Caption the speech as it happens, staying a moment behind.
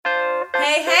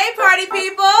Hey, hey, party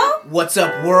people! What's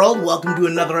up, world? Welcome to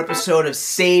another episode of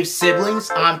Save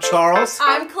Siblings. I'm Charles.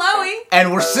 I'm Chloe.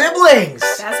 And we're siblings!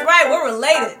 That's right, we're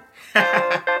related.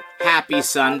 Happy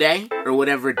Sunday, or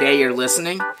whatever day you're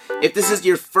listening. If this is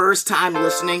your first time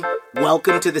listening,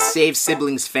 welcome to the Save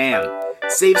Siblings fam.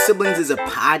 Save Siblings is a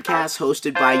podcast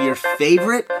hosted by your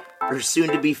favorite, or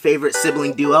soon-to-be favorite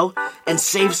sibling duo, and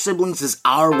Save Siblings is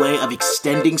our way of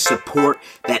extending support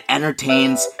that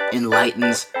entertains,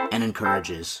 enlightens, and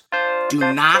encourages. Do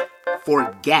not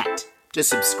forget to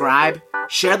subscribe,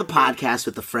 share the podcast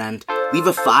with a friend, leave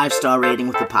a 5-star rating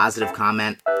with a positive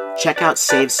comment, check out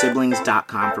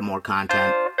SavedSiblings.com for more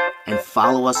content, and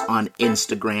follow us on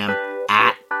Instagram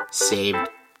at Saved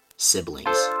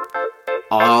Siblings.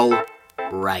 All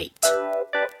right,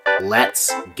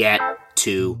 let's get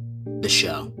to the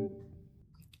show.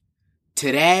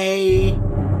 Today,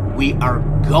 we are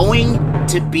going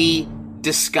to be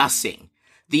discussing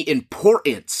the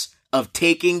importance of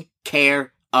taking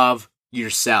care of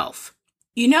yourself.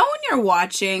 You know when you're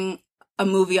watching a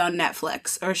movie on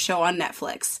Netflix or a show on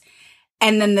Netflix,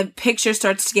 and then the picture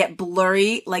starts to get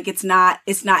blurry, like it's not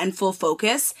in full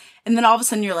focus, and then all of a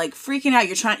sudden you're like freaking out.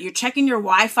 You're checking your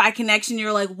Wi-Fi connection.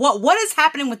 You're like, what is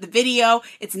happening with the video?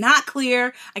 It's not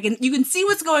clear. You can see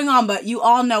what's going on, but you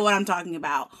all know what I'm talking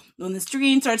about. When the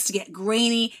screen starts to get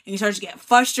grainy and you start to get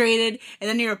frustrated, and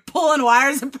then you're pulling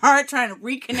wires apart trying to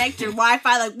reconnect your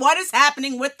Wi-Fi. Like, what is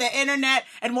happening with the internet,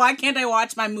 and why can't I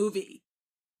watch my movie?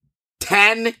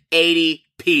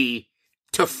 1080p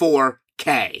to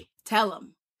 4K. Tell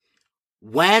them.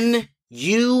 When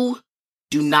you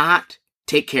do not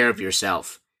take care of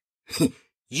yourself,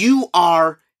 you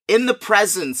are in the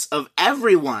presence of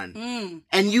everyone,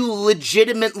 and you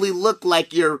legitimately look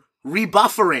like you're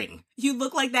rebuffering. You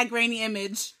look like that grainy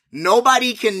image.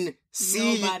 Nobody can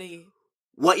see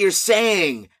what you're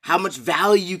saying, how much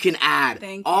value you can add,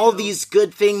 all these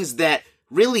good things that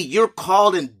really you're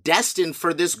called and destined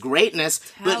for this greatness,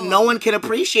 but no one can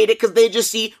appreciate it because they just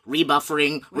see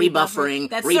rebuffering.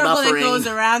 That circle that goes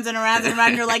around and around and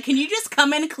around. You're like, can you just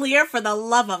come in clear for the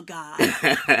love of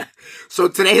God? So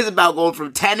today is about going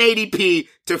from 1080p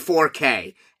to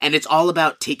 4K, and it's all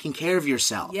about taking care of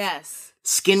yourself. Yes.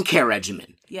 Skincare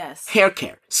regimen. Yes. Hair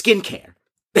care. Skin care.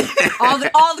 all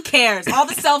the cares. All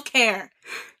the self-care.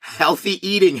 Healthy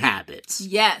eating habits.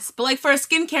 Yes. But like for a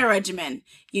skincare regimen,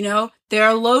 there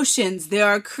are lotions, there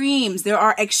are creams, there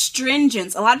are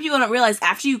astringents. A lot of people don't realize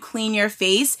after you clean your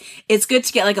face, it's good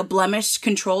to get like a blemish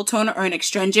control toner or an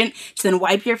astringent to then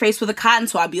wipe your face with a cotton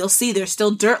swab. You'll see there's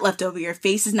still dirt left over. Your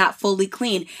face is not fully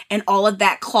clean, and all of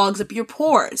that clogs up your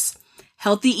pores.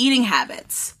 Healthy eating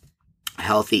habits.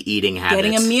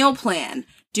 Getting a meal plan.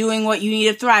 Doing what you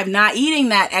need to thrive. Not eating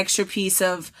that extra piece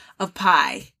of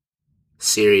pie.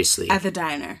 Seriously. At the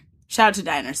diner. Shout out to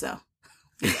diners, though.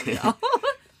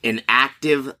 An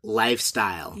active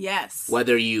lifestyle. Yes.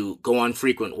 Whether you go on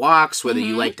frequent walks, whether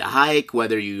you like to hike,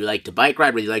 whether you like to bike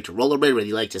ride, whether you like to rollerblade, whether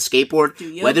you like to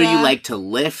skateboard, whether you like to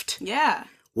lift. Yeah.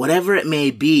 Whatever it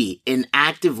may be, an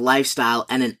active lifestyle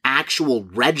and an actual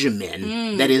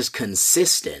regimen that is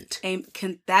consistent.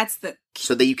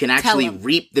 So that you can actually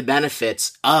reap the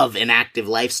benefits of an active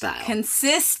lifestyle.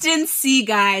 Consistency,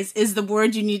 guys, is the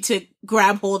word you need to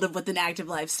grab hold of with an active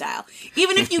lifestyle.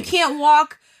 Even if you can't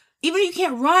walk, even if you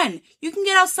can't run, you can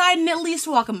get outside and at least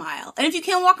walk a mile. And if you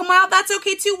can't walk a mile, that's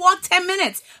okay too. Walk 10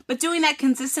 minutes. But doing that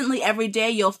consistently every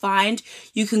day, you'll find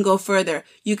you can go further.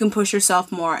 You can push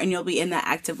yourself more, and you'll be in that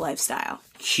active lifestyle.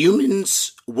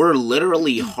 Humans were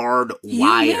literally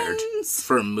hardwired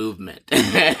for movement.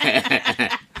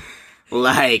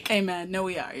 Amen. No,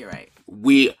 we are. You're right.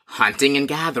 We hunting and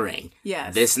gathering.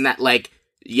 Yes. This and that.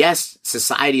 Yes,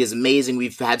 society is amazing.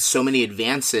 We've had so many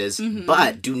advances,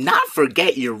 but do not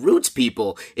forget your roots,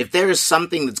 people. If there is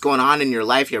something that's going on in your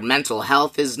life, your mental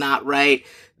health is not right,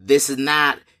 this and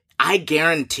that, I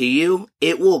guarantee you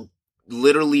it will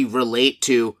literally relate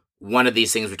to one of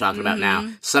these things we're talking about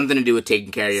now. Something to do with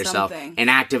taking care of yourself, an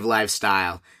active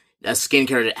lifestyle, a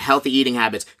skincare, healthy eating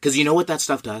habits. Because you know what that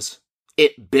stuff does?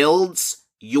 It builds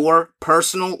your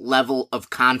personal level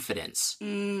of confidence.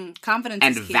 Confidence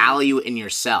and is key. Value in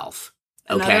yourself.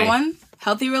 Okay? Another one,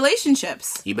 healthy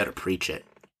relationships. You better preach it.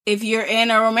 If you're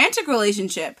in a romantic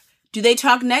relationship, do they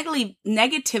talk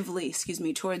negatively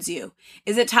towards you?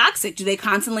 Is it toxic? Do they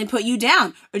constantly put you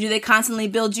down? Or do they constantly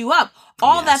build you up?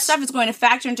 All that stuff is going to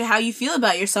factor into how you feel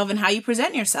about yourself and how you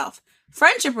present yourself.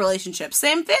 Friendship relationships,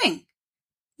 same thing.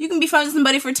 You can be friends with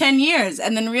somebody for 10 years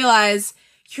and then realize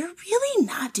you're really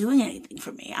not doing anything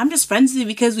for me. I'm just friends with you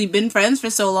because we've been friends for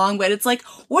so long, but it's like,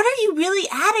 what are you really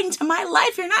adding to my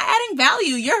life? You're not adding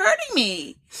value. You're hurting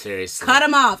me. Seriously. Cut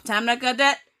them off. Time to cut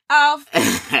that Oh.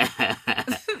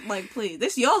 Like, please.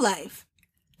 This is your life.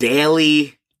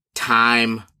 Daily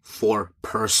time for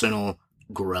personal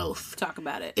growth. Talk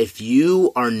about it. If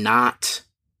you are not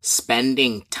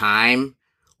spending time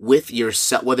with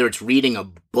yourself, whether it's reading a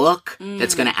book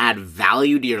that's going to add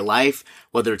value to your life,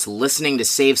 whether it's listening to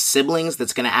Save Siblings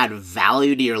that's going to add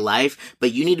value to your life,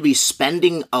 but you need to be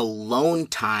spending alone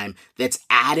time that's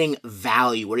adding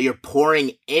value, where you're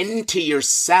pouring into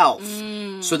yourself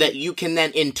so that you can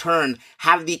then in turn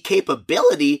have the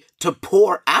capability to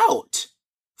pour out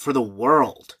for the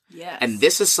world. Yes. And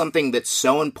this is something that's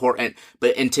so important,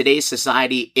 but in today's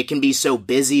society, it can be so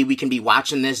busy. We can be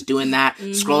watching this, doing that,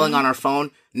 scrolling on our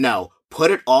phone. No,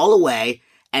 put it all away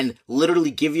and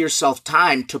literally give yourself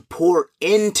time to pour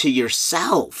into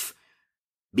yourself,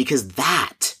 because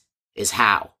that is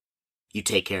how you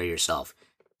take care of yourself.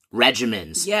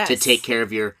 Regimens to take care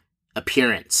of your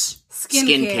appearance,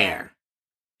 skincare,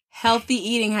 healthy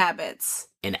eating habits,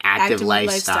 an active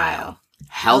lifestyle,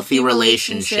 healthy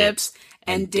relationships,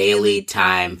 and daily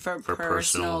time for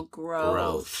personal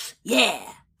growth. Yeah.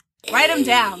 Write them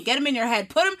down. Get them in your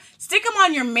head. Stick them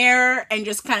on your mirror and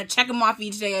just kind of check them off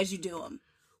each day as you do them.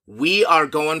 We are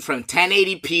going from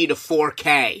 1080p to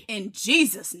 4K. In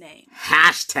Jesus' name.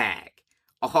 Hashtag.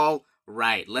 All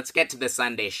right, let's get to the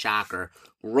Sunday Shocker.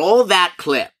 Roll that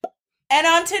clip. And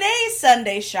on today's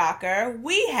Sunday Shocker,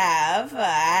 we have,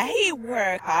 he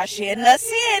worked hard shit in the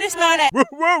city this morning.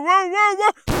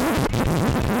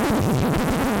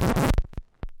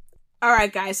 All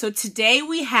right, guys, so today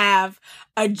we have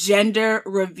a gender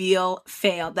reveal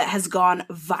fail that has gone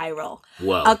viral.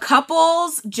 Whoa. A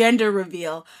couple's gender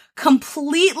reveal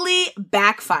completely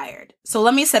backfired. So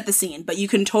let me set the scene, but you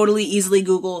can totally easily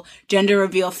Google gender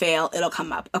reveal fail. It'll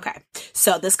come up. Okay.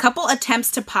 So this couple attempts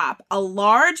to pop a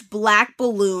large black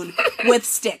balloon with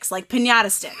sticks, like piñata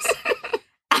sticks.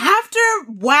 After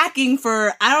whacking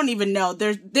for, I don't even know,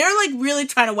 they're like really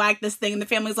trying to whack this thing, and the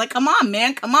family's like, come on,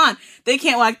 man, come on. They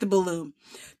can't whack the balloon.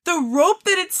 The rope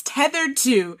that it's tethered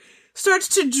to starts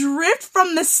to drift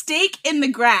from the stake in the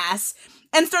grass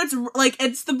and starts,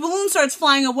 the balloon starts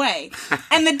flying away.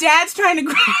 And the dad's trying to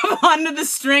grab onto the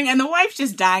string, and the wife's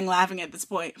just dying laughing at this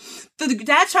point. The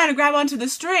dad's trying to grab onto the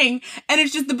string, and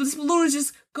it's just, the balloon is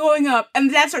just going up, and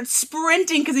the dad starts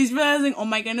sprinting because he's realizing, oh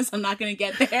my goodness, I'm not going to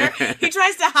get there. He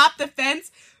tries to hop the fence,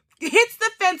 hits the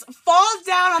fence, falls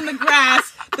down on the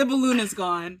grass, the balloon is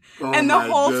gone. And the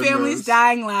whole family's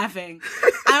dying laughing.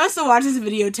 I must have watched this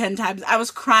video 10 times. I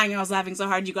was crying, I was laughing so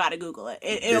hard, you gotta Google it.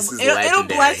 It'll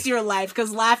bless your life,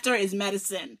 because laughter is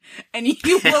medicine. And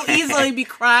you will easily be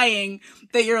crying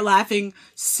that you're laughing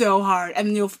so hard.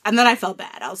 And then I felt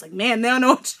bad. I was like, man, they don't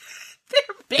know what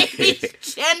their baby's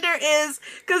gender is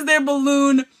because their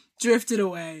balloon drifted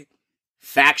away.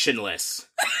 Factionless.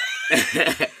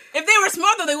 If they were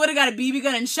smart, though, they would have got a BB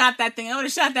gun and shot that thing. I would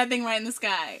have shot that thing right in the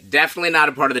sky. Definitely not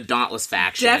a part of the Dauntless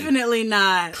faction. Definitely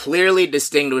not. Clearly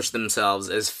distinguished themselves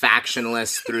as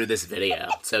factionless through this video.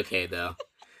 It's okay, though.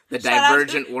 The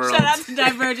Divergent world. Shout out to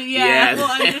Divergent. Yeah, we'll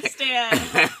understand.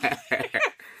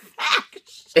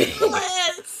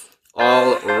 Factionless.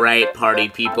 All right, party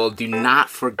people. Do not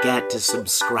forget to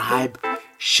subscribe,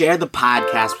 share the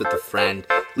podcast with a friend,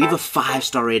 leave a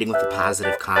 5-star rating with a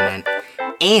positive comment,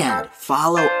 and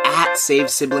follow at Save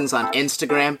Siblings on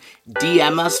Instagram.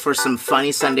 DM us for some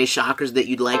funny Sunday shockers that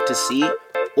you'd like to see,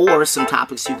 or some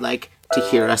topics you'd like to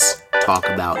hear us talk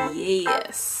about.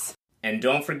 Yes. And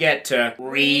don't forget to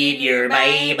read your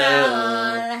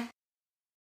Bible.